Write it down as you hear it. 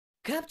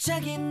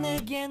갑자기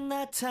내게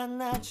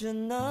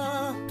나타나준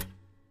너,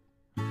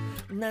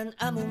 난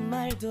아무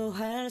말도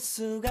할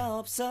수가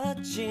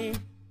없었지.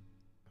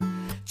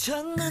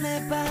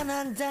 첫눈에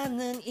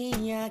반한다는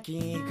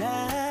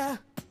이야기가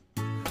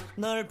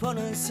널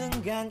보는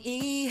순간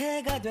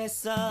이해가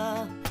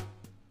됐어.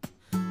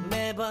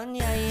 매번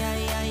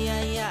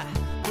야야야야야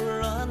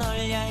불러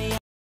널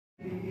야야.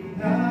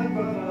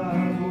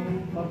 Nagbabago,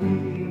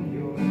 mabuting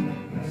Diyos,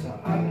 nasa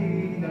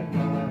akin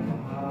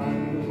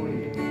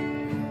nagmamahaluin.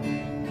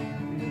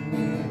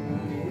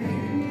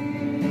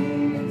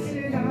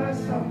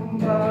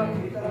 Sinasamba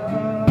kita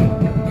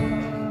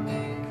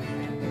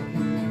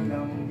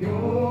ng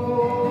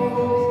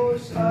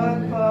Diyos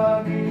at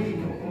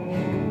Panginoon.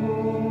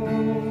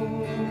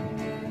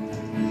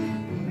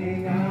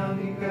 Tunay ang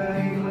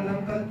ika'y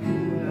walang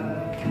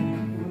katulad,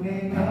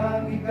 tunay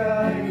ang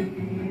ika'y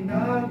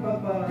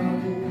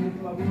pinagbabago.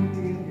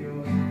 Mabuting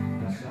Diyos,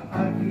 nasa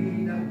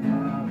akin ang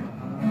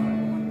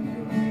mamahaling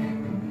Diyos.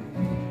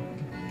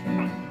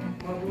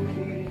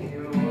 Mabuting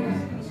Diyos,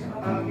 nasa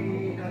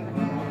akin ang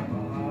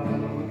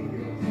mamahaling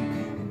Diyos.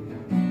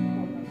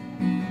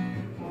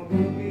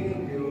 Mabuting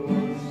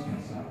Diyos,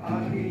 nasa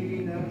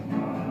akin ang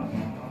mamahaling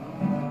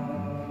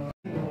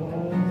Diyos.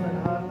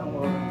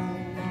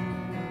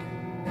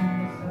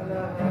 Sa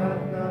lahat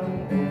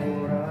ng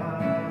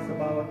oras, sa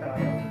bawat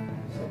araw,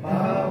 sa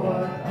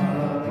bawat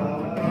araw,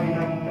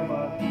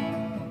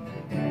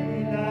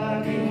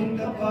 laging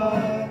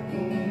tapat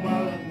kung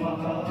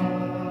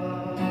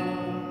magmahal.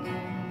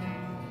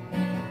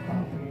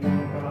 Ang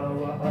iyong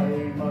kawa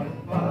ay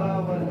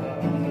magpawala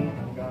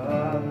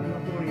hanggang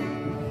muli.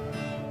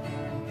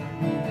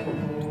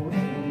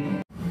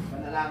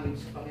 Manalangin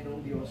sa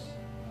Panginoong Diyos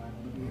at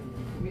maging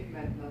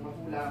commitment ng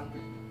magulang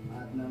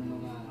at ng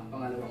mga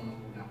pangalawang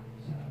magulang.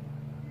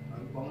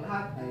 Bago ang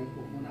lahat ay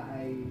muna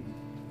ay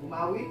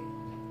umawi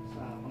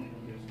sa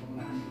Panginoong Diyos.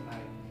 Pamunahan po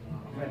tayo.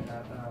 Amen.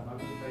 At bago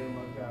po tayo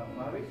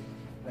mag-umawi,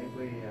 tayo po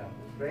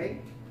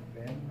pray.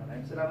 Amen.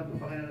 Maraming salamat po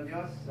Panginoon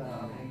Diyos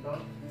sa aming ito.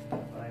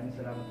 Maraming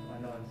salamat po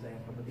Panginoon sa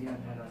iyong kabutihan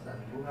Panginoon sa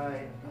aming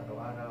buhay.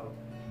 Araw-araw,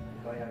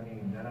 ito ay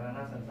aming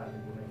nararanasan sa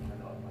aming buhay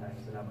Panginoon.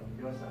 Maraming salamat po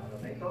Diyos sa araw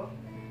na ito.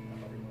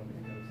 Kapatid mo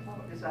binigyan sa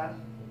bawat isa.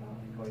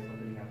 Ikaw ay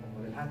patuloy nga pong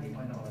malalhati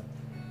Panginoon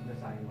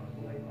sa aming mga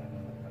buhay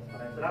Panginoon.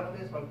 Maraming salamat po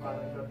sa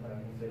pagpapalong ito.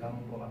 Maraming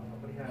salamat po ang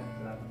kapurihan.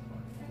 Salamat po.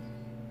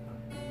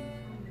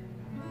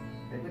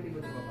 Kaya po di ba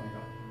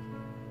Panginoon?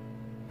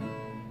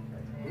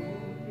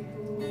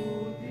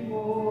 Ikuti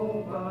mo,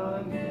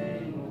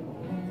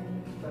 Panginoon,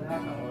 sa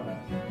lahat ng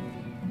oras.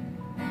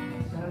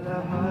 Sa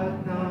lahat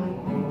ng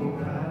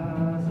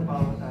oras, sa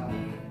bawat araw.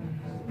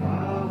 Sa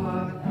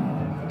bawat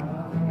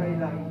araw, kay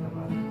laging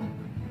tapat.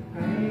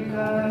 Kay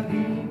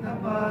laging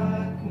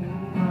tapat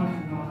kung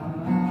magmahal.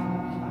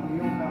 Ang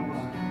iyong gawa,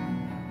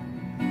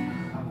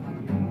 ang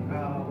iyong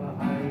gawa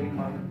ay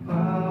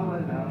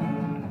magpawalang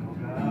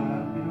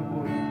hanggang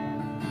pinupunin.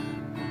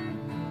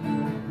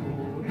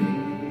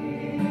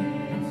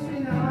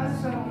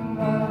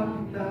 Sinasamba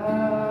kita,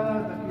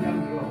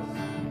 dakilang Diyos,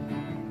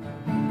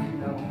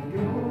 dakilang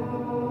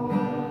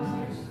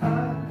Diyos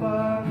at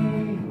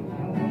Panginoon.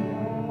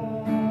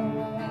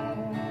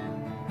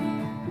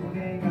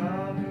 Tunay nga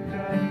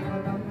ika'y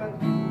walang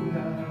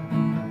katulad,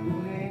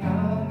 tunay nga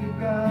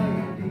ika'y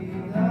di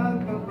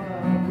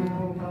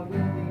nagbabago.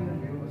 Mabuting na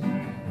Diyos,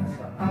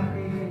 nasa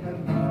akin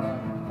ang mahal.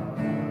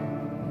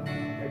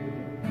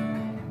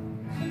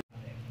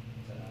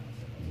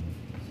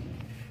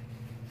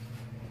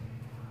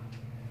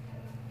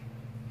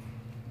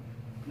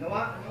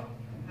 Nawa,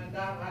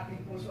 handa ang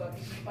ating puso at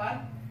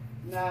isipan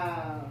na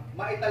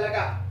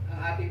maitalaga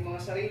ang ating mga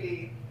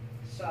sarili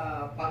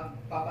sa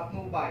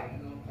pagpapatnubay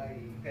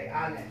kay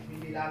Allen.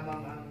 Hindi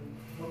lamang ang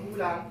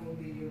magulang,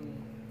 kundi yung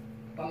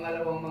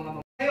pangalawang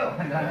mga kayo.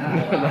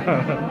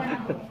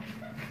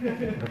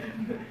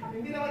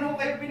 Hindi naman ako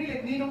kayo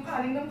pinilit, ninong ka.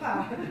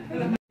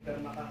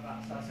 Pero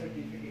makaka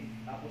certificate,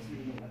 tapos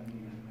ninong at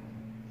ninang.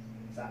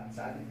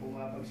 Sa ating po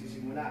mga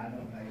pagsisimula,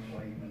 tayo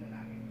po ay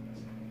manalangin.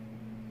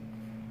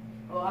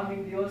 O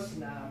aming Diyos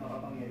na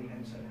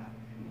makapangyarihan sa lahat.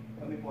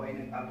 Kami po ay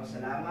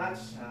nagpapasalamat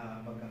sa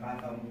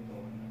pagkakataon ito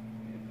na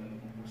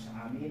pinagkaloob po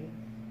sa amin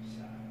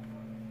sa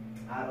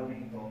araw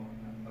na ito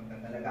at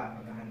pagkatalaga,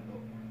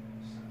 pagkahandog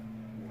sa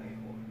buhay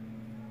po.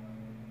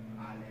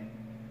 Allen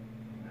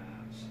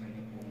na sa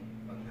kanya pong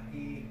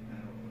paglaki,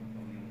 naroon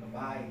po yung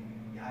gabay,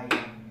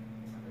 yaya,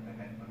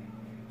 matatagan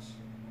Panginoon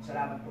Diyos.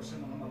 Salamat po sa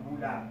mga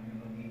magulang na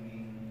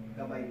magiging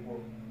gabay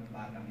po ng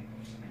batang ito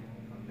sa kanya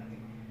pong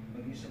paglaki.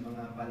 Maging sa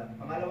mga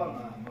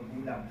pangalawang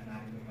magulang na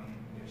narito pang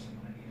Diyos sa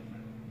mga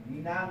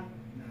ninang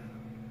na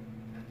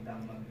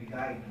handang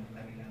magbigay ng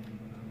kanilang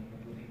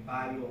mabuting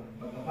payo at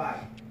paggabay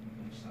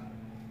sa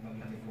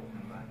paglaki po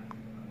ng bata.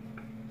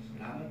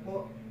 Salamat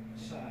po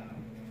sa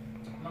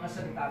mga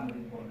salita mo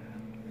rin po na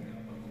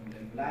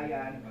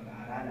pag-ulayan,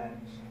 pag-aaralan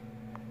sa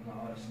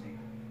mga oras na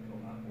ito. Ito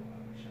nga po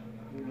siya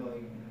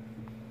patuloy na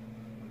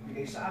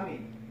magbigay sa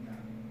amin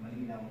ng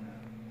malinaw na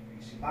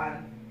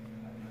isipan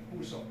at ng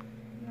puso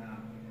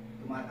na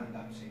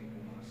tumatanggap sa iyo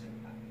mga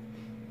salita.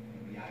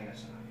 Biyaya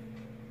sa amin.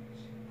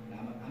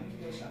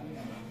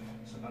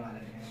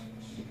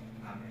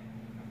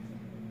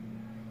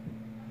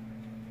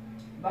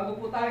 Bago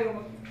po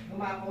tayo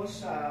dumako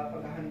sa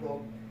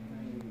paghahandog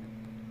ng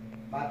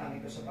batang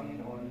ito sa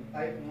Panginoon,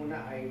 tayo po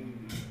muna ay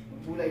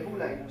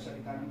magbulay-bulay ng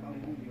salita ng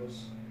Panginoong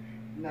Diyos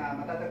na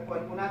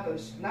matatagpuan po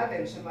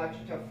natin sa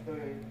Matthew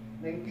chapter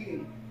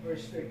 19,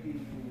 verse 13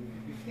 to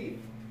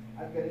 15.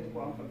 At ganito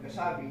po ang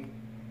pagkasabi,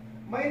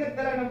 may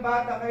nagdala ng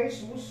bata kay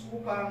Jesus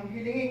upang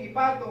hilingin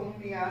ipatong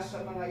niya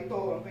sa mga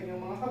ito ang kanyang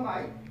mga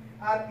kamay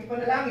at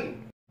ipanalangin.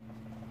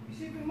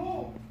 Isipin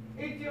mo,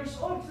 8 years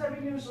old,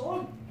 7 years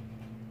old.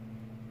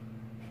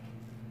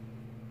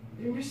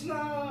 Imbis na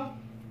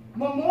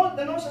mamold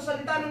sa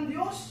salita ng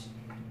Diyos,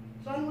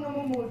 saan mo na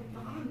mamold?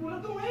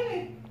 Nakakagulat ito ngayon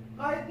eh.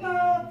 Kahit na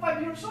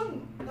 5 years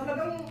old,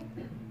 talagang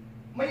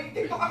may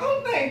TikTok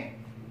account na eh.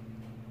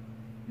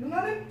 Yung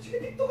nanay, sige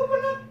TikTok ka pa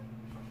na.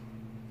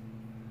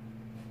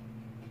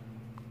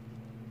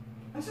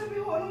 Ang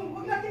sabi ko,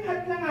 huwag natin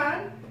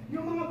hadlangan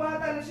yung mga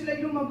bata na sila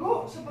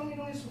lumago sa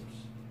Panginoong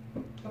Yesus.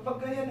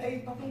 Kapag ganyan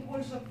ay patungkol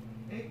sa,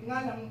 nga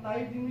lang,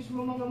 tayo din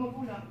mismo mga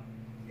magulang,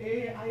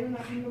 ayaw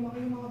natin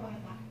lumaki yung mga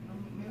bata na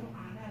mayroong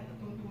aral at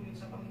tuntunin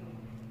sa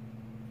Panginoon.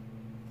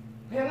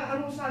 Kaya nga,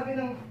 anong sabi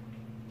ng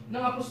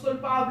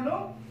Apostol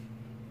Pablo?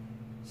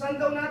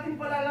 Saan daw natin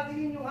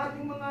palalakihin yung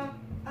ating mga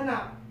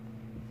anak?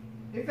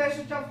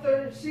 Ephesians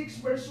chapter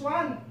 6 verse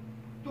 1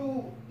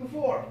 to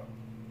 4.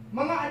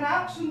 Mga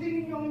anak,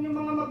 sundin ninyo ang inyong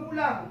mga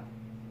magulang.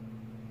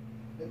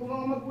 Kung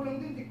mga magulang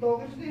din,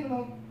 TikTokers din,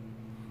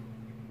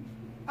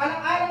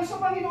 alang-alang sa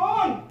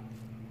Panginoon.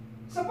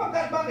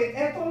 Sapagkat bakit?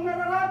 Eto ang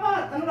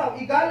nararapat. Ano raw?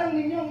 Igalang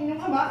ninyo ang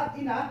inyong ama at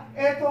ina.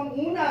 Eto ang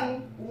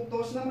unang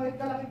utos na may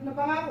kalakip na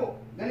pangako.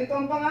 Ganito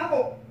ang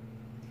pangako.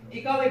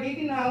 Ikaw ay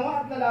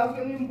giginawa at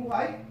lalawig ang iyong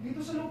buhay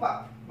dito sa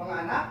lupa. Mga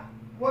anak,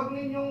 huwag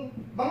ninyong,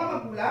 mga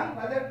magulang,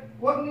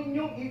 huwag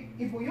ninyong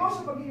ibuyo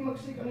sa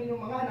pag-iimagsik ang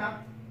inyong mga anak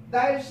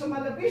dahil sa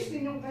malabis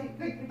ninyong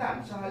kahipitan,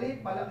 sa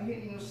halip,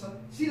 palakihin ninyo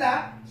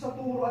sila sa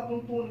turo at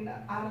tuntunin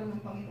at aral ng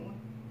Panginoon.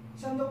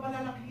 Saan daw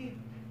palalakihin?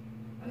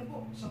 Ano po?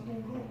 Sa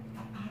turo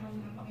at aral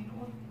ng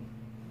Panginoon.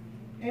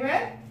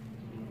 Amen?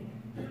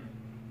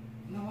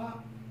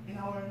 Nawa,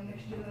 in our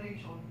next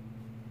generation,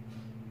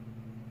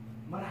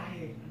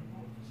 marahil, ano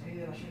po, sa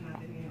henerasyon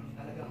natin ngayon,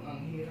 talagang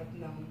ang hirap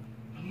ng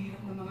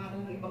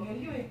mangaral ng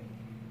Ebanghelyo eh.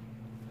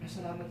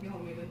 Salamat niyo,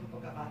 may ganito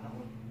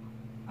pagkakataon.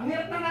 Ang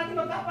hirap na natin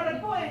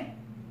magkaparad po eh.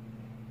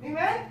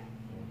 Amen?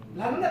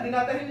 Lalo na,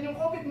 dinatahil yung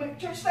COVID. May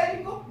church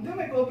styling ko. Hindi,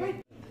 may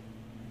COVID.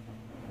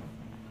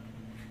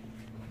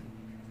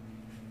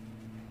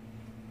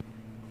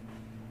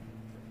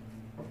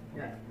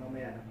 Yan,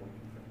 mamaya na po.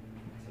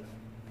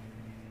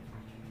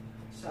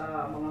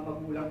 Sa mga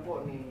magulang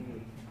po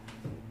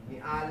ni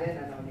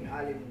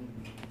Allen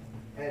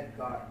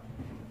Edgar,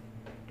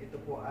 ito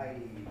po ay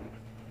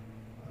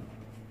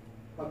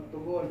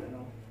pagtugon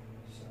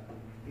sa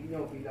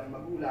inyo bilang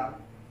magulang,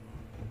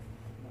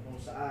 kung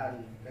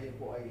saan kayo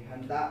po ay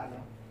handa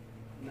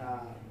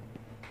na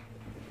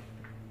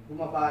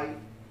gumabay,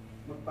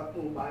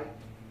 magpatnubay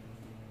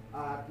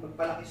at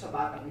magpalaki sa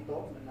batang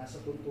ito na nasa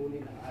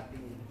tuntunin ng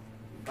ating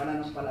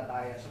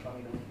pananampalataya sa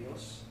Panginoong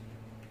Diyos.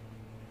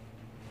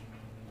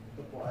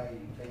 Ito po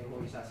ay kayo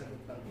po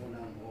isasagot lang po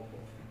ng opo.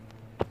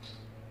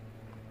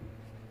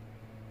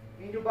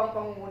 Inyong bang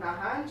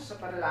pangungunahan sa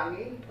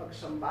panalangin,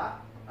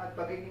 pagsamba at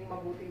pagiging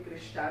mabuting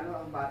Kristiyano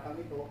ang batang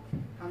ito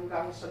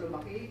hanggang sa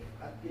lumaki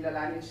at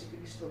kilalanin si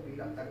Kristo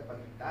bilang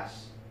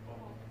tagapagligtas?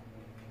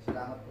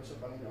 Salamat po sa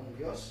Panginoong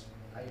Diyos.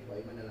 Tayo po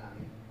ay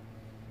manalangin.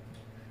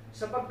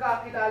 Sa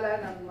pagkakilala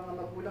ng mga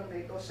magulang na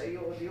ito sa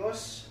iyo, O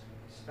Diyos,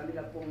 sa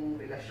kanila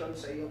pong relasyon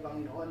sa iyo,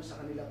 Panginoon, sa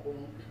kanila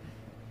pong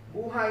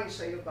buhay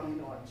sa iyo,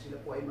 Panginoon, sila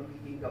po ay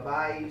magiging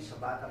gabay sa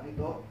batang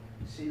ito.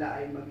 Sila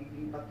ay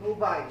magiging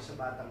patnubay sa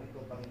batang ito,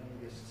 Panginoong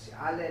Diyos. Si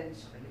Allen,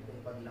 sa kanila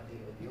pong paglaki,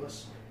 O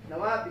Diyos.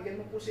 Nawa, bigyan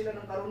mo po sila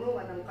ng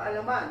karunungan, ng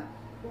kaalaman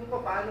kung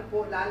paano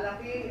po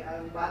lalaki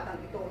ang batang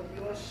ito, O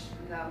Diyos,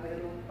 na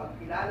mayroong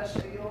pagkilala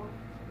sa iyo,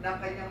 na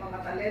kanyang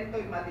mga talento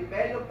ay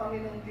ma-develop,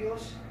 Panginoong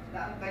Diyos,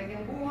 na ang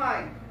kanyang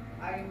buhay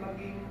ay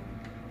maging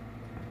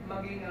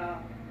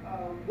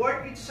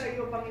worth it sa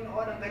iyo,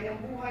 Panginoon. Ang kanyang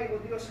buhay, O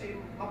Diyos, ay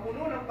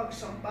mapuno ng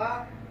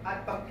pagsamba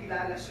at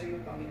pagkilala sa iyo,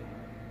 Panginoon.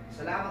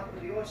 Salamat,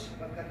 O Diyos,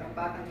 pagkat ang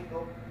batang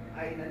ito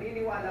ay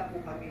naniniwala po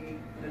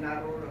kami na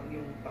naroon ang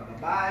iyong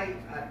paggabay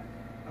at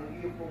ang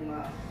iyong pong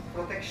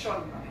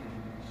proteksyon, Panginoon.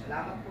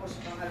 Salamat po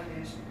sa pangalan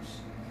ni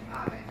Jesus.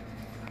 Amen.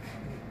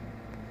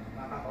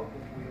 Makakaupo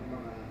po yung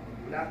mga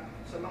magulang.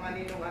 Sa mga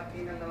ninong at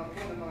ninang naman po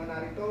ng mga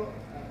narito,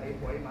 tayo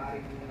po ay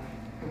maaaring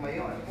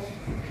tumayo. Ano po?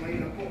 Tumayo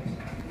lang po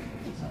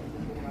sa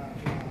inyong pong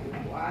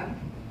upuan.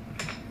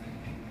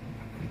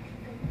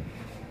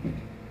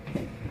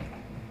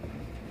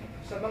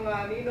 Sa mga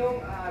ninong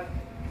at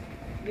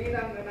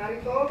ninang na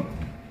narito,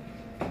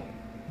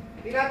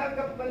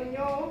 tinatanggap ba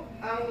ninyo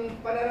ang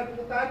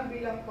pananagutan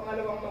bilang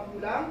pangalawang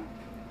magulang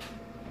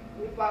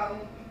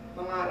upang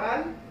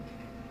mangaral,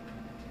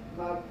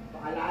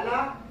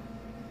 magpaalala,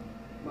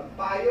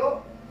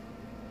 magpayo,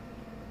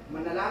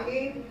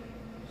 manalangin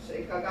sa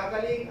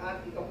ikagagaling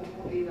at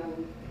ikabubuti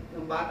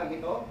ng batang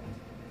ito?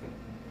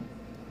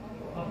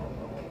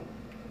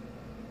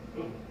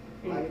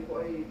 tayo po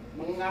ay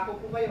mangangako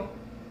po kayo.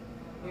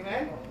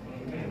 Amen?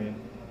 Amen.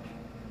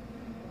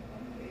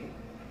 Okay.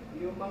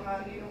 Yung mga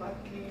ninong at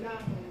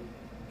ninang,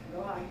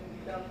 nawa,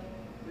 hindi lang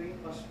tuwing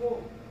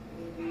Pasko,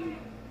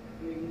 hindi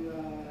tuwing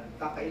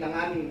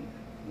kakailanganin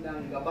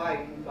ng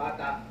gabay ng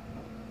bata,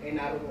 ay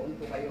naroon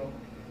po kayo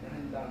na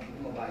handang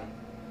lumabay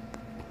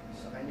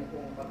sa kanya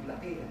pong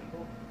paglaki.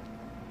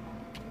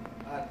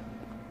 At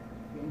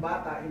yung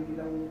bata, hindi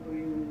lang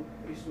tuwing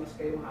Christmas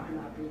kayo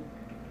hahanapin,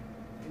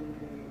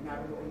 hindi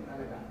naroon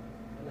talaga.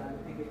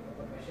 Lalo tigit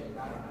kapag siya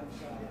daraan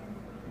sa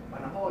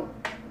panahon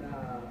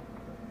na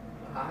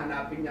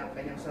hahanapin niya ang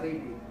kanyang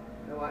sarili,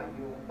 nawa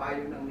yung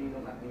payo ng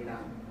ninong at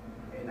ninang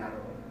ay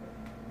naroon.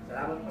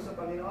 Salamat po sa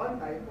Panginoon,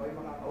 tayo po ay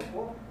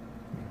makakaupo.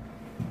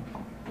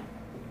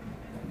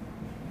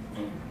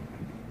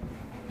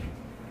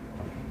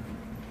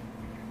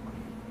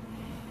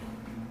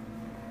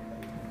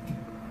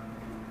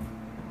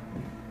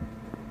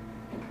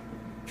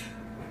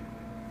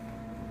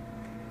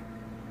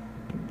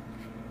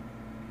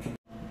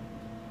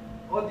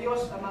 O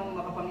Diyos, amang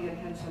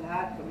makapangyarihan sa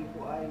lahat, kami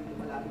po ay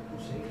lumalapit po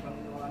sa iyo,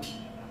 Panginoon.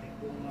 Aking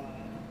pong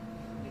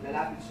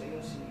nilalapit sa iyo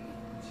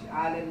si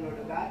Allen,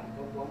 Lord of God.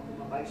 Ikaw po ang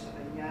tumabay sa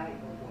kanya,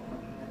 ikaw po ang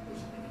mag-ingat po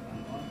sa kanya,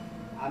 Panginoon.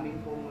 Amin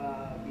pong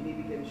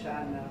binibigyan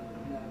siya ng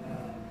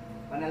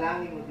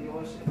panalangin, O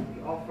Diyos, and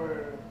we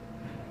offer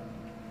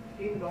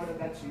him, Lord of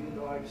God, to you,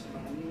 Lord, sa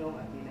mga ninong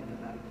at ninang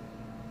na narito.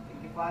 Thank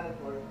you, Father,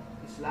 for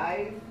his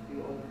life. To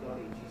you all the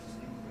glory. In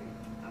Jesus' name we pray.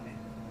 Amen.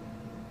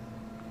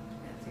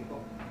 Sige po.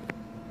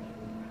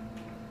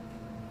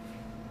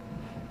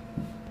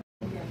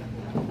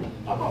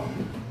 Opo,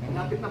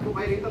 lapit na po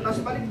kayo rito.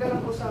 Tapos balik na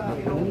lang po sa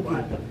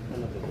inuupuan.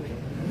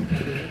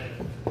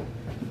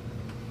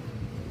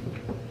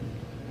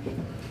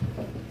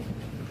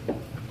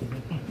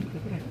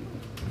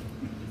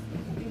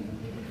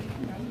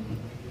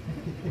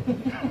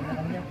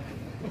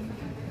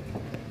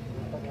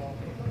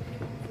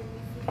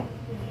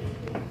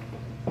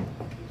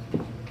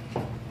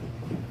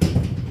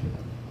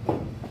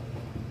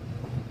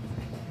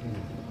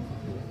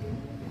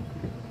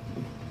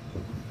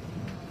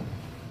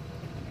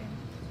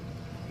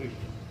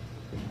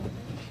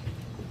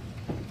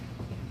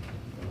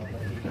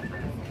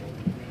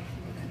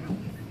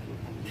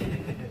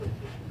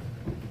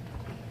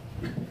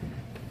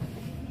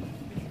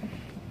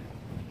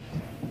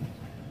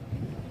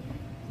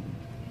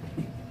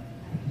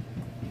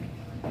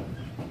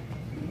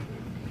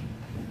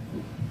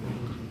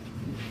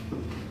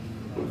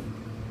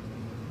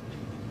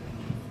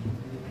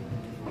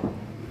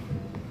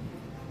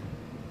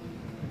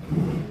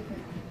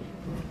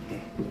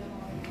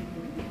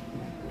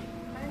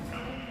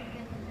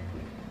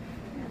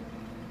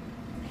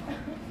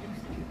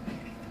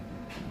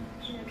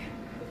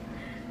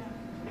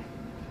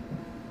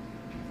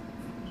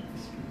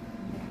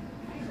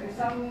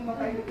 Isang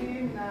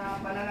makaitim na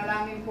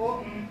pananalangin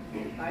po.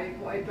 Tayo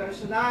po ay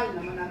personal na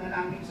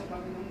mananalangin sa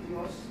Panginoong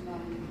Diyos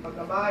ng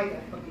paggabay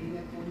at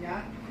pag-iingat po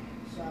niya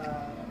sa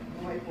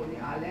buhay po ni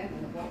Allen.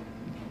 Ano po?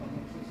 Pag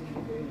nagsisindi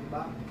po yung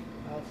iba.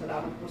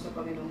 Salamat po sa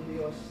Panginoong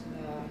Diyos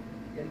na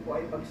yan po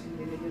ay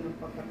pagsindi ninyo ng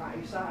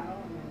pagkakaisa,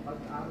 no? Ng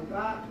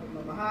pag-aaruga,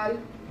 pagmamahal,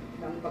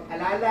 ng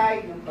pag-alalay,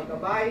 ng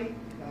paggabay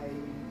kay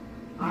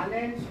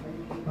Allen sa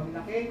kanyang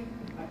paglaki.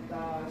 At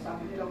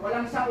sabi nila,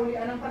 walang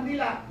saulian ng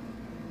kandila.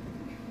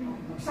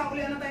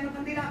 Magsaulian na tayo ng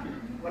kandila.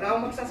 Wala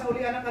akong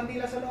magsasaulian ng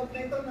kandila sa loob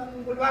na ito ng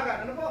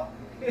bulwagan. Ano po?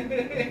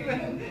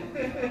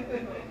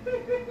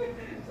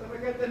 So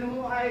maganda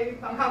mo ay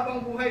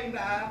panghabang buhay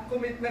na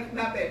commitment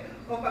natin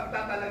o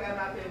pagtatalaga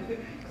natin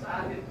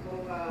sa atin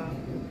pong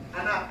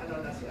anak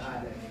na si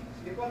Allen.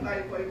 Sige po,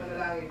 tayo po ay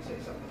manalangin sa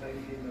isang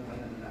matayunin na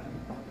mananalangin.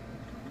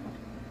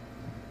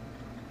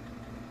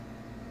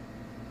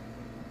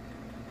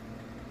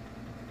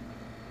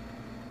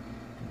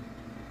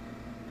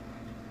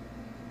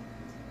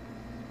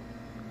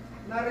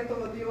 Narito,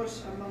 O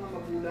Diyos, ang mga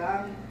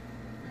magulang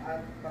at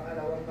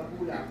pangalawang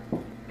magulang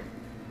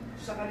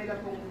sa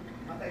kanila pong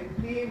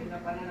mataimtim na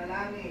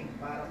pananalangin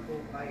para po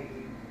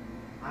kay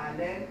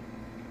Allen.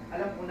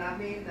 Alam po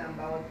namin na ang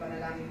bawat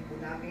panalangin po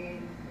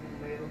namin, kung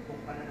mayroon pong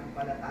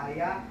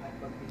pananampalataya at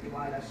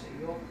pagtitiwala sa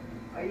iyo,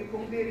 ay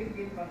kung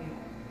diringgin,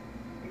 Panginoon.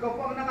 Ikaw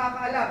po ang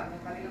nakakaalam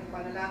ng kanilang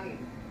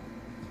panalangin,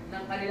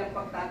 ng kanilang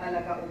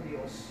pagtatalaga, O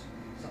Diyos,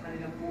 sa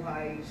kanilang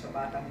buhay sa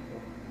batang ito.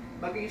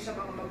 Maging sa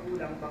mga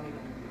magulang,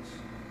 Panginoon Diyos.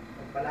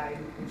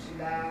 Pagpalain po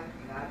sila,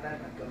 ingatan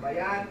at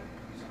gabayan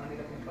sa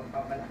kanila pong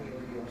pagpapalaki, O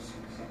Diyos,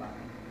 sa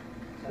bahay.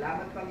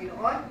 Salamat,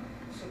 Panginoon,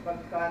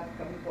 sapagkat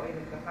kami po ay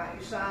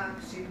nagkakaisa,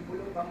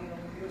 simbolo,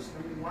 Panginoon Diyos,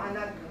 ng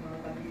liwanag ng mga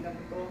kandilang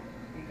ito.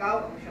 Ikaw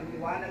ang siyang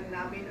liwanag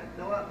namin at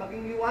nawa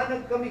maging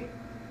liwanag kami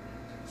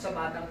sa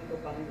batang ito,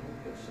 Panginoon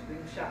Diyos. Sa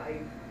tuwing siya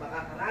ay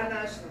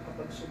makakaranas ng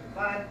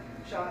kapagsubukan,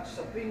 sa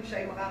tuwing siya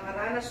ay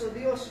makakaranas, O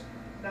Diyos,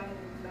 ng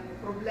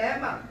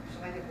problema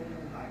sa kanyang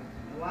buhay.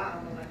 Nawa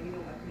ang mga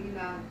ninong at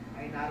ninang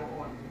ay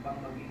naroon upang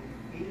maging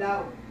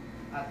ilaw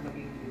at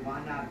maging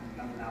liwanag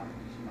ng lawak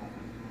sa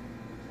bayan.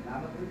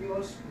 Salamat, O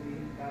Diyos,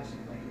 purihin ka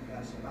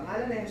sa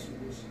pangalan ni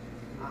Jesus.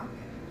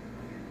 Amen.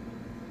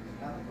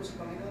 Salamat po sa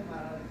Panginoon,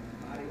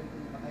 maaari ko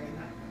pong patayin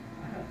na.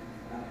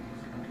 Salamat po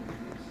sa Panginoon.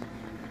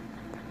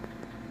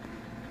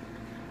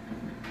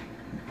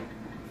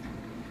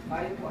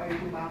 Tayo po ay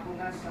tumako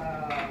na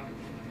sa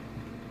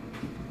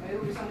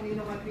mayroong isang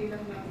ninong at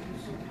ninang na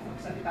gusto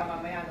magsalita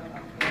mamaya ng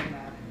aktor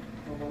na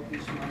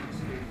mabautismo ang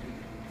Espiritu.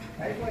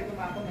 Tayo po ay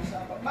tumako na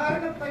sa maaari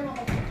lang tayo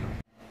makapunta.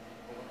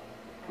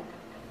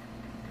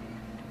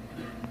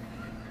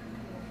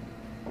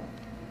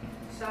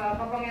 Sa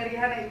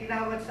kapangyarihan ay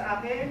tinawad sa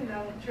akin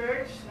ng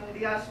Church, ng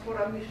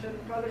Diaspora Mission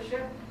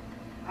Fellowship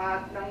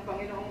at ng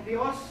Panginoong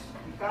Diyos,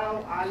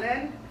 ikaw,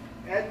 Allen,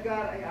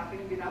 Edgar, ay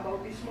aking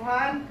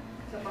binabautismuhan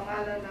sa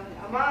pangalan ng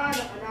Ama,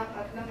 ng Anak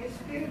at ng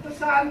Espiritu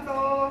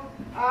Santo.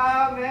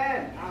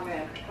 Amen.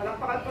 Amen.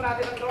 Palakpakan po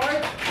natin ang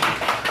Lord.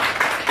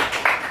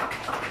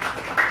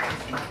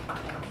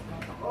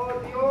 O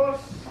Diyos,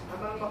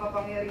 Amang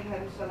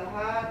makapangyarihan sa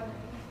lahat,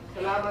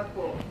 salamat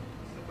po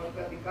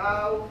sapagkat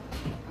ikaw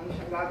ang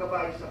siyang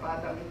gagabay sa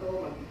batang ito,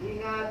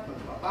 mag-iingat,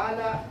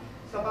 magpapala,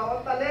 sa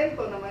bawat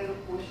talento na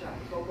mayroon po siya.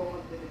 Ikaw po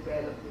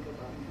mag-develop dito,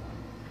 Panginoon.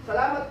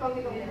 Salamat,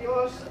 Panginoong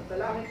Diyos, at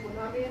dalangin po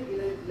namin,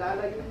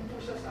 ilalayo po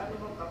siya sa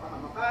anumang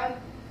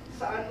kapahamakan,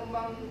 sa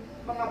anumang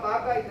mga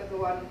bagay na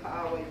gawa ng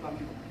kaaway,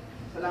 Panginoon.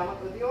 Salamat,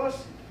 O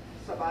Diyos,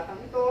 sa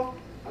batang ito,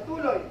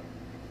 patuloy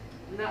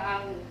na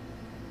ang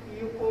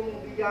iyong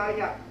pong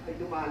biyaya ay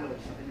dumalo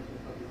sa kanyang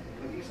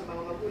pagkakas. Maging sa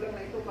mga magulang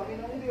na ito,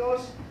 Panginoong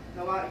Diyos,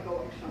 nawa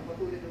ikaw ang siyang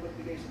patuloy na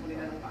magbigay sa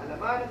kanila ng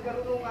kaalaman at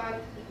karunungan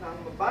na ang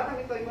batang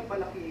ito ay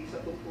mapalaki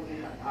sa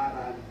tungkulin at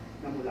aral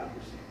na mula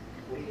po siya.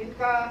 Purihin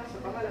ka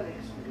sa pangalan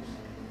ng Jesus.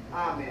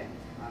 Amen.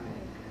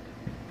 Amen.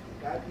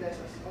 God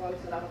bless us all.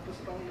 Salamat po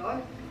sa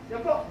Panginoon.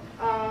 Yan po,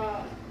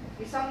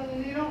 isang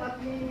ninong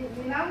at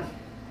ninang,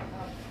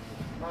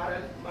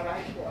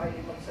 marahil po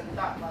ay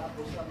magsalita para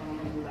po sa mga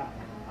magula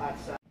at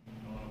sa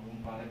mga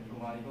kumpalit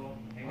kumari ko.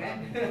 Amen.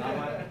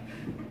 Salamat.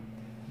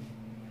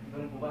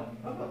 Ganun po ba?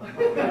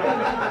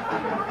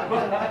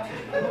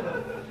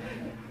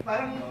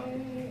 Parang,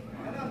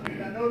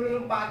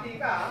 nanululumpati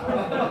ka.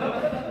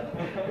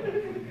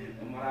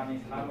 Maraming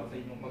salamat sa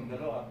inyong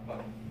pagdalo at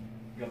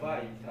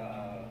paggabay sa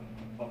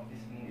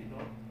baptismong ito.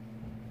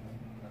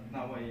 At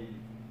naway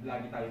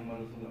lagi tayong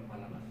malusog at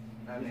palakas.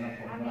 Amen.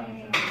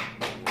 Maraming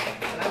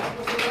Salamat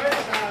po sa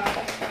Lord sa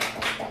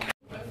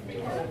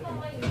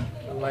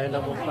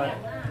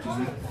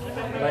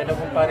May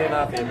nakumpani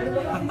natin.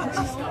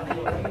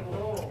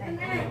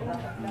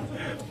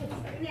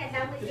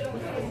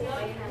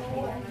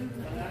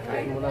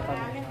 Kain muna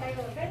tayo.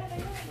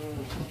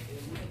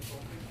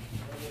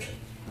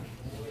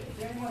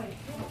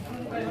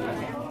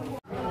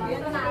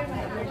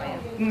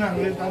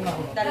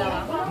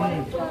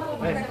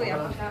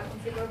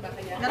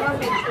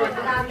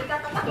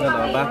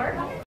 Dalawa ba?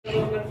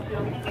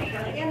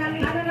 Yan ang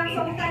ano lang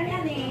sultan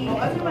yan eh.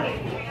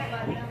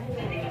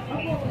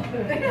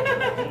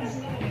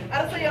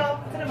 Ano sa'yo?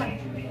 Ito naman.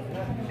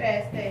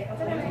 Peste.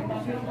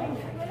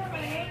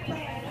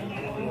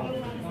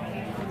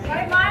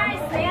 Hi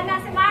Mars! Ayan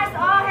na si Mars!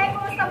 Oh, hey,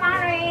 kumusta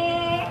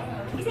Mari?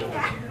 Gising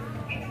ka?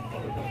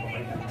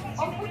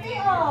 Ang puti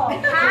oh.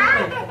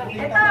 Ha?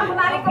 Ito,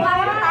 kumari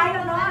na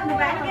tayo, no? Di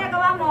ba? Ano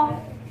ginagawa mo?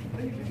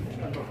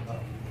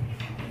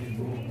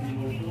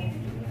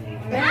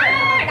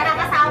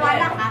 Nakakasawa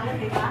lang, ha?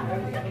 Di ba?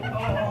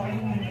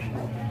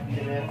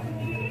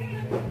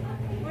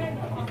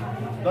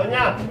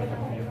 Donya!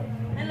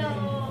 Hello.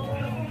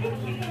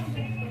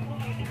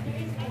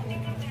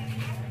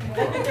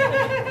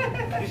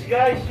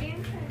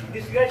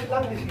 Disguise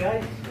lang,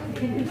 disguise.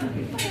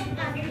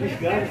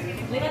 Disguise.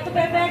 Liga to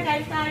Bebe,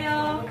 kain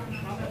tayo.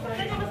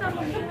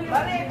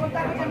 Pare, punta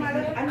ka sa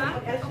Malat.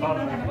 Ano?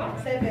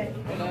 7.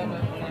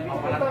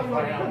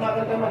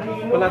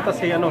 Wala ta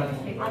si ano,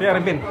 si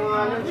Ervin.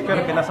 Si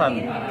Ervin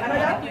nasan? Ano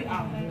yan?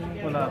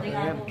 Wala.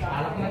 Yan.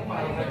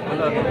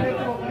 Wala.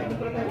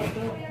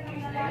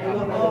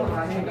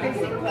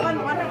 Ano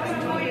mas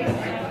Jewish?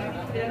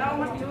 Yan ako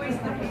mas Jewish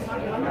na.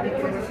 Ano ko mas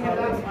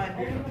Jewish?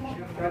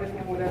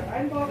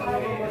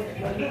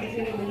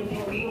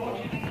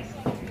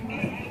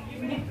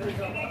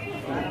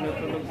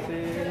 Natulog si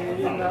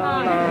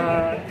Nana.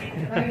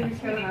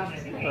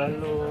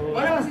 Hello.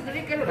 Wala kasi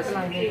dali ka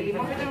lang.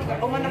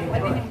 Umanak pa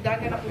din yung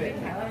dagan ako din.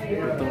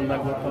 Itong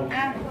nagutom.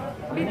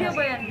 Video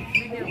ba yan?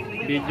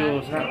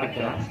 Video sa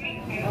picture.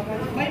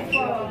 May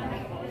phone.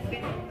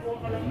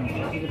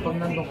 Pag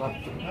nandun ka.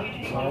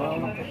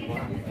 Oo.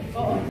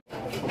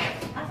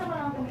 Asa mo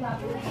lang itong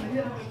plato?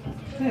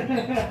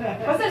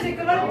 Basta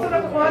siguro ito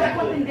na kukuha na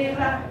kong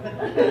tindera.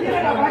 Hindi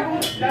na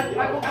bagong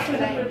ako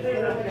na yun.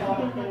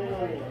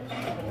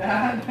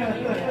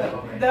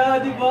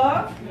 Di ba?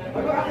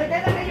 Bagong ako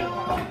na kayo.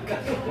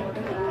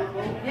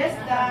 Yes,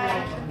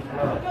 Dad.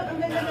 Ang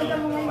ganda-ganda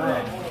mo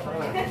ngayon.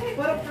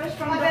 Parang fresh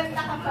from the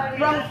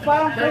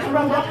farm. Fresh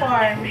from the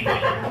farm.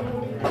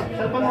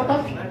 Cellphone mo to?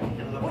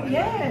 Oh,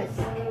 yes.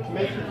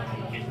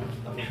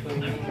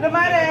 Hello,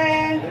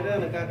 Mare.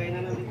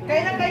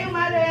 Kainan kayo,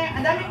 Mare.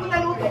 Ang dami ko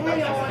naluto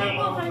ngayon.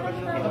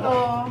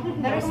 Ito.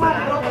 Dami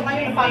Bro,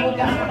 kumain yung pagod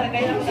ka sa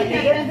kaya ng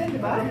saligid, di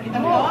ba? Kita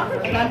mo?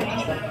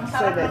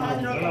 Seven.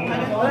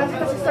 Wala si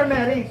Sister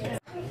Mary.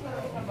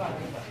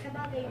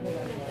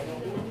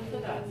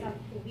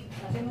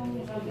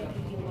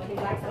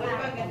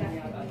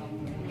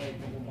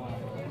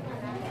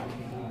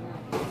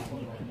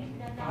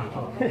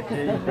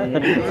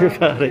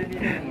 Pare.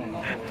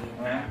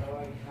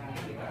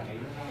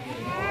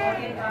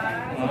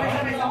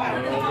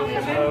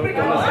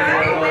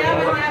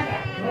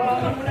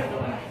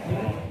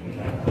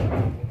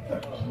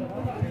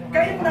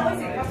 Kain mo na ako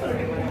si Pastor.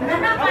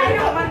 Anak, kain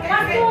na.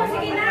 Pasko,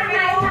 sige na.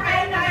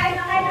 Kain na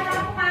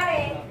ako,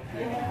 pare.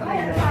 Ay,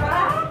 ang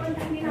sarap.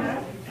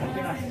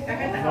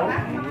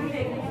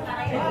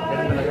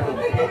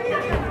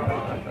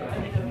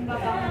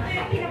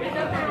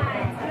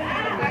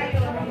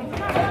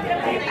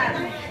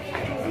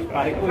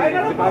 Pare ko eh.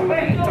 Di ba?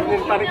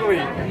 Sabihin pare ko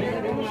eh.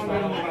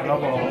 Ano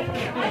po?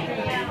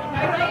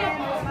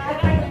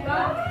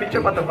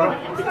 Picture ba ito ba?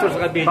 Picture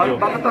sa video.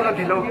 Bakit ito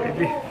nag-hello?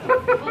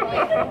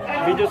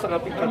 Video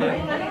sa picture na.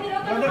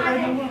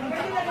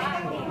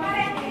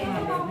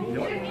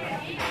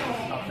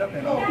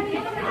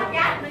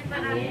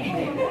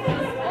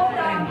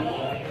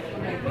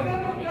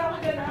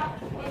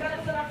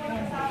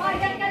 Oh,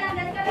 dyan ka lang.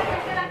 Dali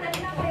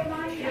na kayo,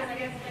 mga niya.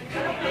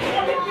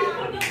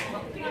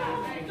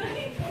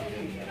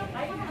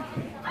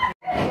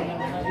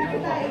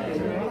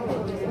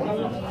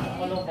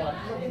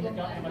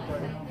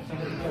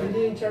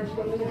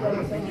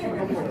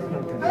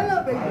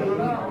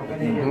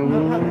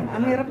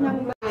 Ang hirap niyang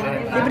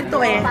libre to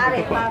eh.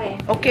 Pare.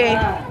 Okay.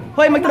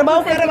 Hoy,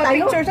 magtrabaho ka rin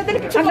mag-picture. Sa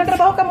picture,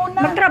 magtrabaho ka muna.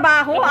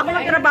 Magtrabaho? Ako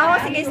magtrabaho?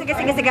 Sige.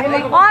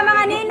 Oh,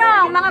 mga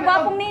ninong, mga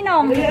gwapong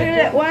ninong.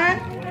 One.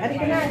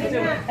 Alika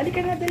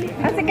na, dali.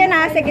 Ah, sige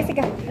na.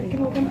 Alika na,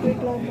 huwag kang quick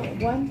lang.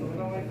 One.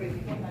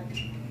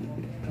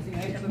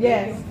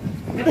 Yes.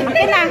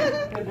 Okay na.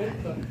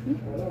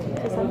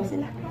 Kasama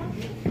sila.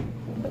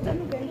 Ba't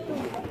ano ganito?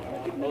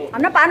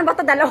 Ano, paano ba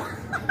ito dalawa?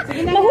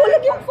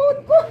 Nahulog yung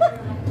phone ko.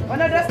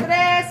 Ano,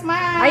 dress,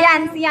 ma?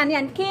 Ayan,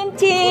 yan.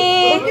 Kimchi.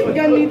 Bakit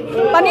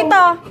ganito?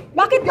 Panito.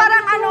 Bakit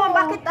parang ano?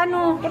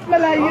 Ba't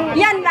malayo?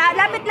 Yan,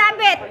 lapit.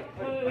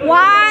 1, 2,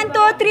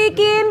 3,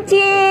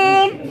 kimchi.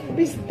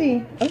 Pisti.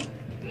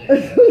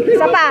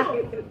 Isa pa.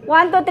 1,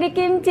 2, 3,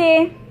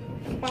 kimchi.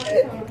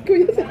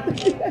 Kuya,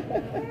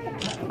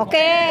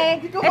 Okay.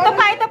 Ito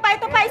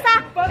pa, isa.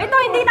 Ito,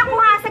 hindi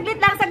nakuha. Saglit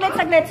lang.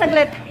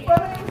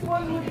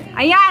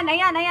 Ayan.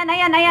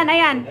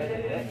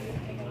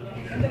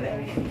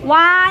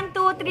 1,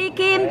 2, 3,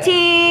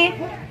 kimchi.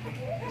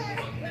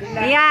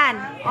 Ayan.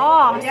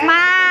 Oh,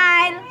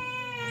 smile.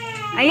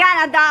 Ayan,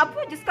 adapo.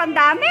 Diyos ko, ang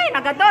dami.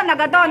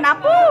 Nagadon.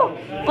 Apo.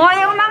 O,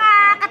 yung mga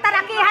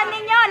katalakihan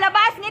ninyo,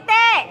 labas,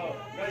 ngiti.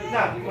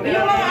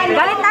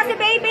 Galit na si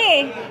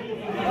baby.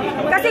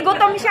 Kasi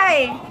gutom siya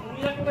eh.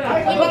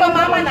 Gutom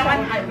mama naman.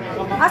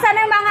 Asan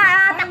yung mga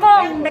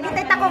takong?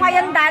 Nagitay tako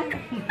ngayon, Dan.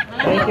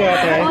 Thank you,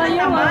 ate.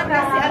 Naman,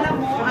 kasi alam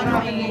mo, ano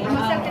eh.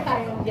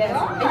 Yes.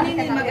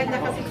 Hindi maganda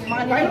kasi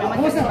mga nila naman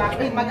kasi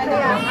bakit maganda.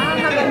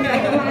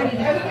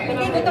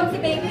 Hindi gutom si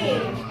baby eh.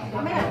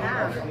 Mamaya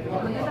na.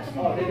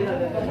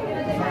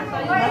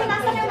 Hoy,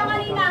 nasan yung mga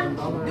ninang?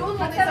 Doon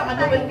mo sa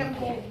manuwal kang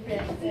po.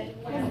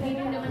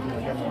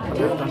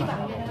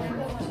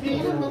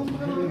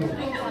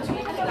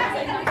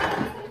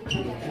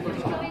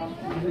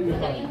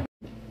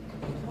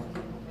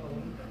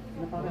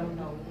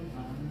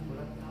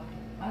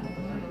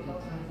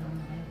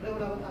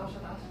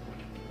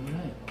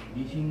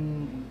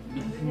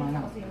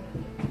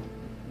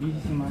 Busy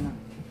si Mana.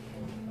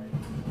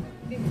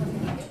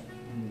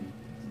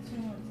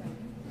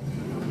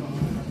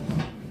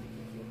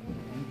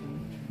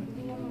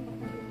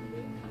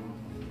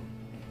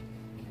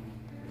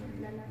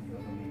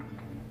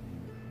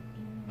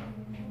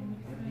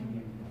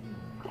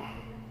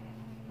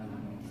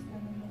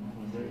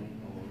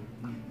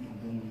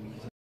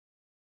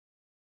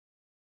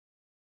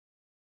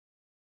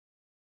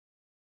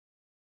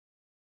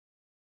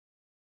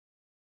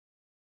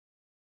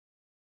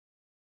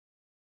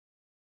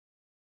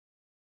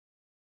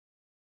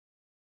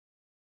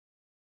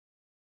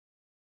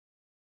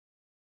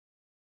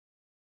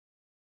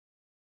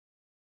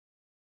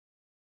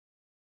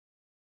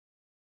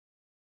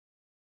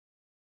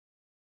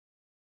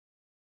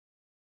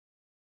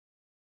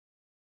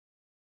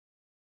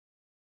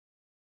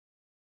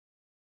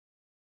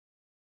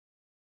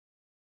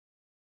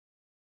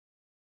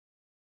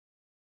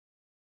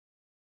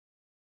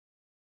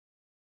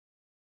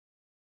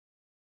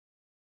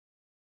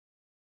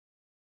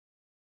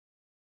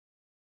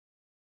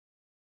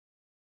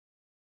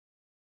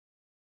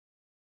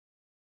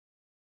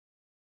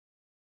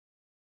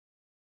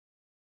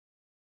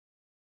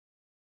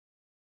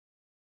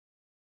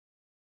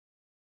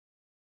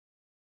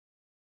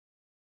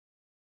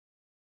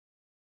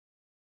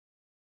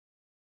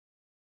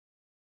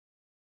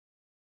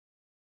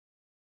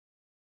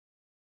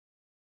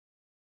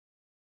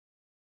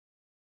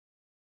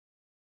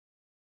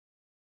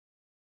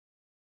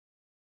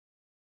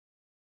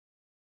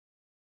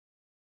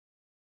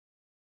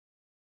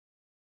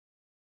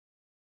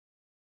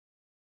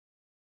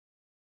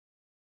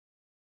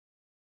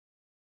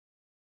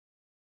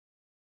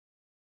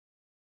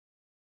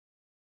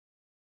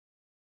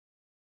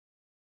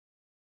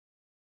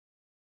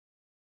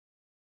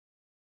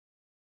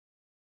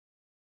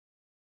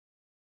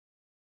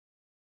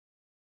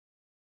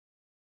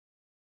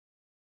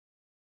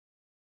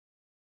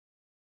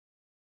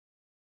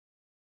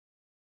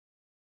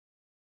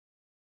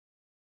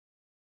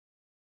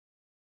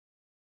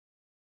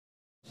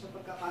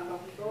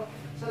 pagkakataong ito.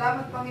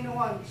 Salamat,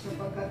 Panginoon,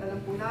 sapagkat alam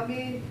po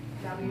namin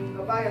na ang iyong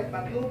gabay at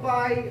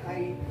patnubay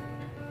ay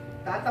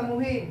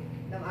tatamuhin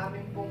ng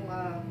aming pong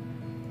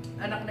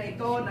anak na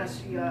ito na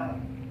si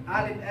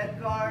Allen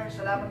Edgar.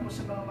 Salamat po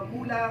sa mga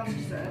magulang, si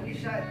Sister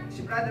Alicia,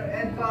 si Brother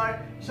Edgar,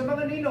 sa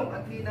mga ninong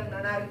at ninang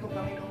na narito,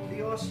 Panginoong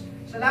Diyos.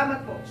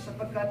 Salamat po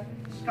sapagkat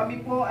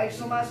kami po ay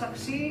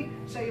sumasaksi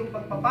sa iyong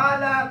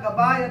pagpapala,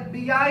 gabay at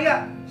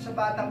biyaya sa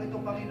batang ito,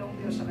 Panginoong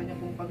Diyos, sa kanyang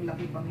pong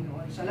paglaki,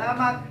 Panginoon.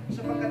 Salamat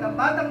sapagkat ang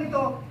batang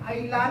ito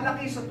ay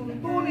lalaki sa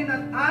tuntunin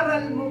at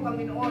aral mo,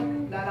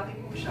 Panginoon. Lalaki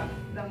po siya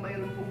ng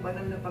mayroon pong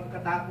banal na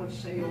pagkatakot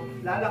sa iyo.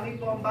 Lalaki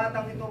po ang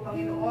batang ito,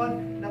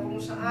 Panginoon, na kung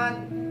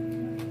saan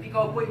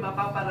ikaw po ay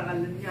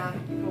mapaparangalan niya,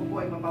 ikaw po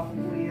ay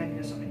mapapupurihan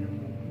niya sa kanyang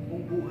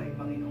buong buhay,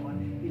 Panginoon.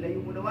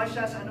 Ilayo mo nawa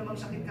siya sa anumang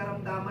sakit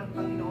karamdaman,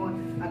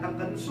 Panginoon, at ang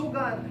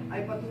kalusugan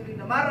ay patuloy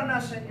na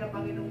maranasan niya,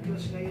 Panginoong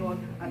Diyos, ngayon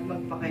at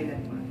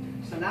magpakailanman.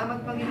 Salamat,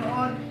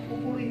 Panginoon,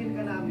 pupurihin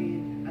ka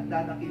namin at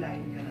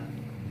dadakilahin ka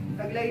namin.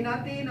 Taglayin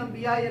natin ang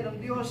biyaya ng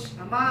Diyos,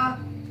 Ama,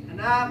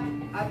 Anak,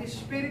 at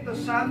Espiritu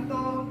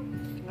Santo,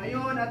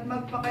 ngayon at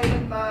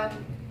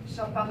magpakailanman,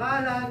 sa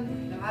pangalan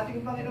ng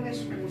ating Panginoong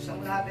Yesus,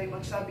 ang lahat ay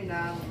magsabi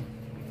ng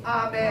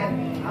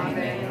Amen.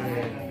 Amen.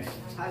 Amen.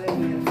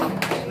 Hallelujah.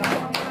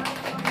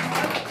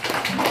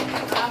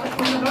 Salamat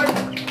po sa Lord.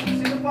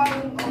 Sino po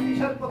ang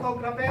official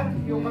photographer?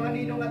 Yung mga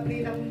ninong at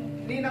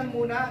ninang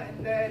muna, and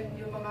then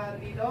yung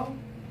mga ninong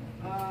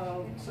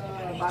sa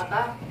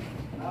bata.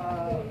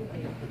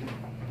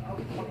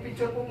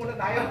 Mag-picture po muna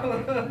tayo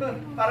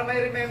para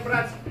may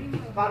remembrance,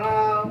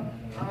 para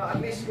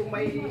at least kung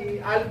may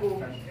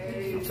album,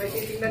 may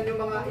titingnan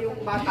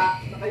yung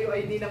bata na kayo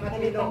ay ninang at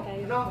ninong.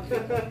 No?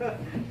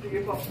 Sige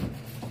po.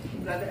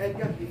 Brother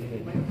Edgar,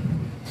 titingin ba yun?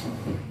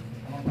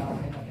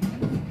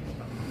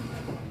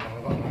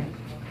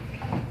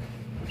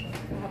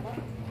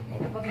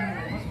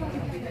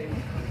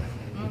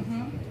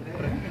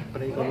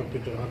 Para ikaw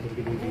mag-picture ka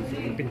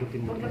doon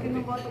pindutin mo.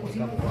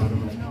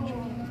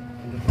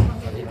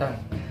 Salita.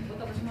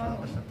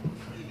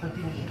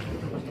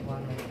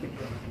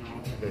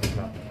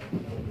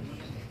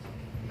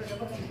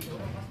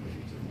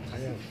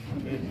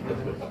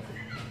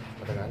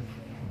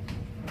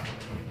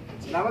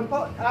 Salamat po.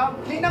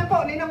 Ninang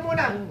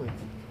muna.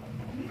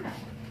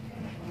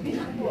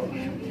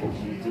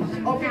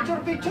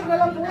 Picture na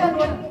lang po yan.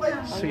 Wala po kayo.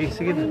 Sige.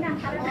 Sige,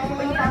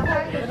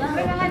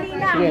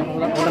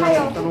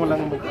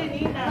 walang mag...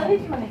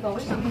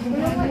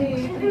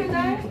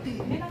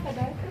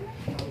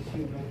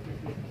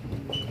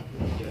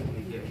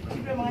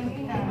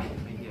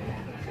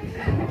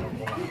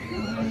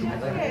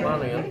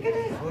 Paano yan?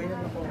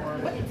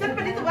 Saan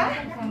pa dito ba?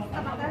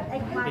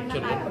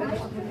 Picture yan.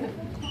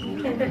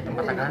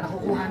 Matagal na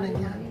kukuha na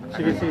niya.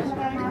 Sige.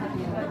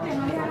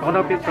 Ako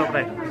na picture,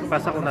 pre.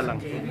 Pasa ko na lang.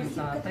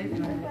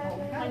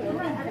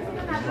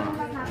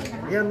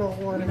 Yan,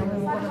 makukuha na naman.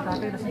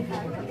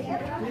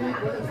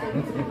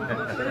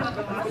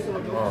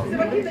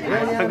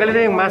 Tanggalin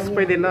na yung mask,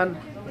 pwede nun.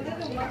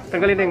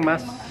 Tanggalin na yung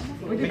mask.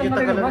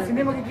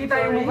 Hindi makikita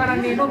yung mukha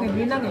ng ninong, yung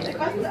ninang eh.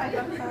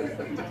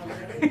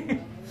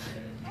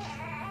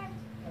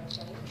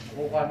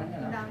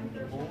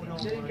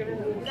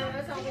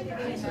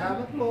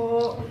 Salamat po.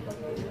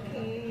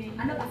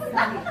 Ano ba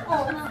sa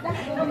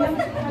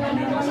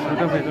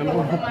Ano ba ito?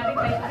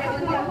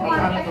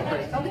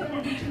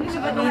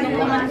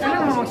 Sino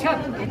mo mag-shot?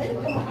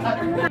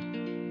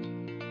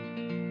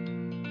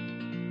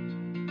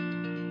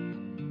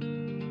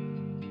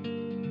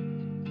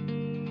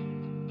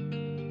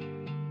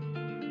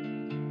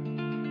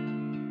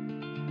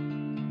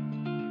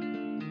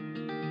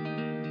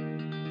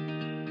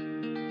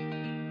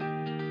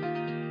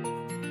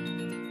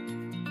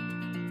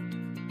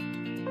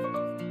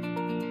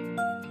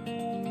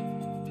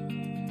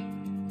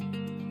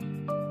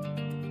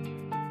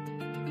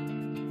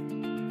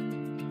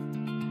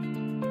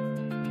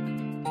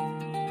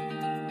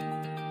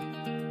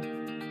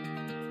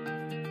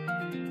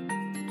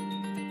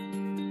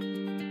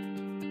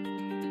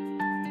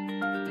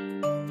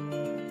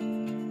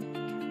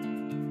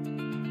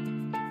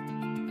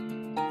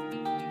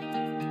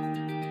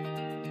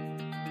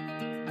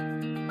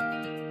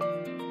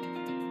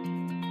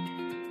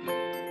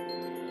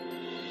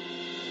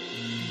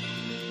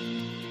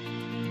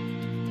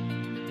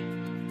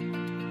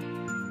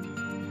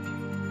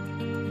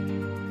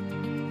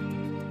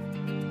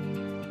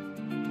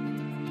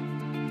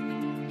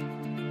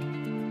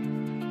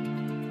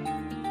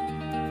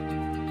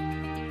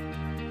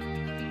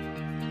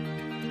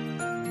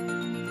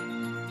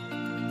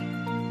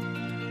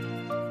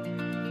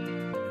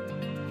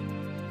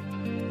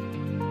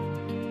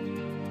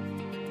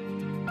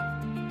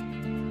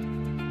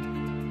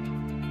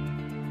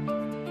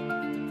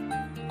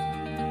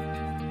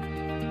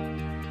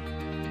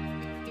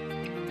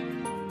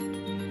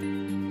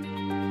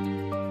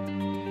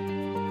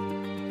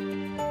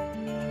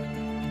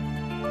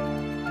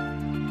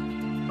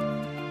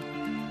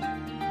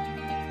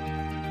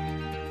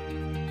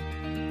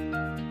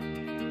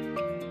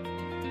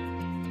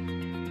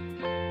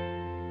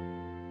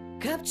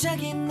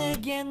 갑자기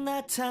내게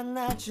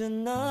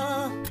나타나준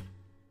너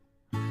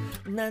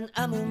난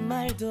아무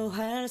말도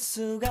할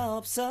수가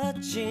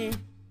없었지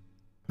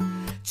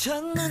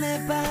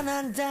첫눈에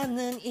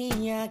반한다는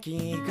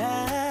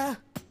이야기가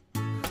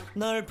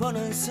널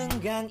보는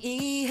순간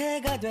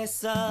이해가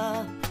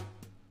됐어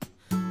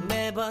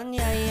매번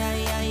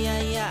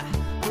야야야야야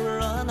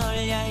불러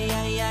널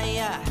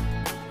야야야야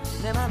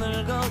내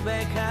맘을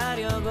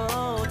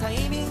고백하려고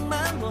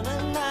타이밍만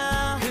보는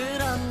나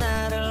그런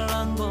나를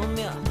넌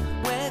보며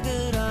왜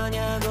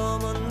그러냐고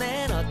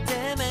묻네 너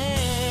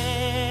때문에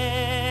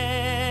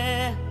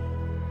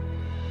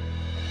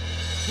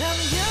I'm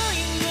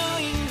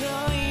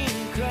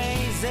going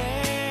crazy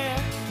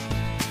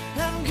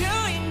I'm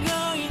going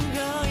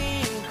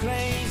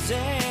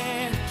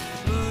crazy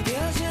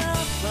무뎌져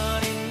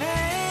버린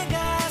내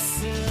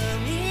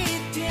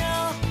가슴이 뛰어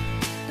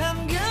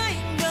I'm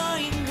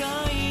going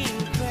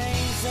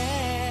crazy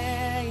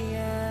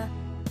yeah.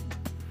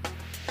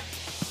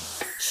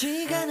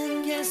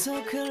 시간은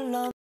계속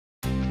흘러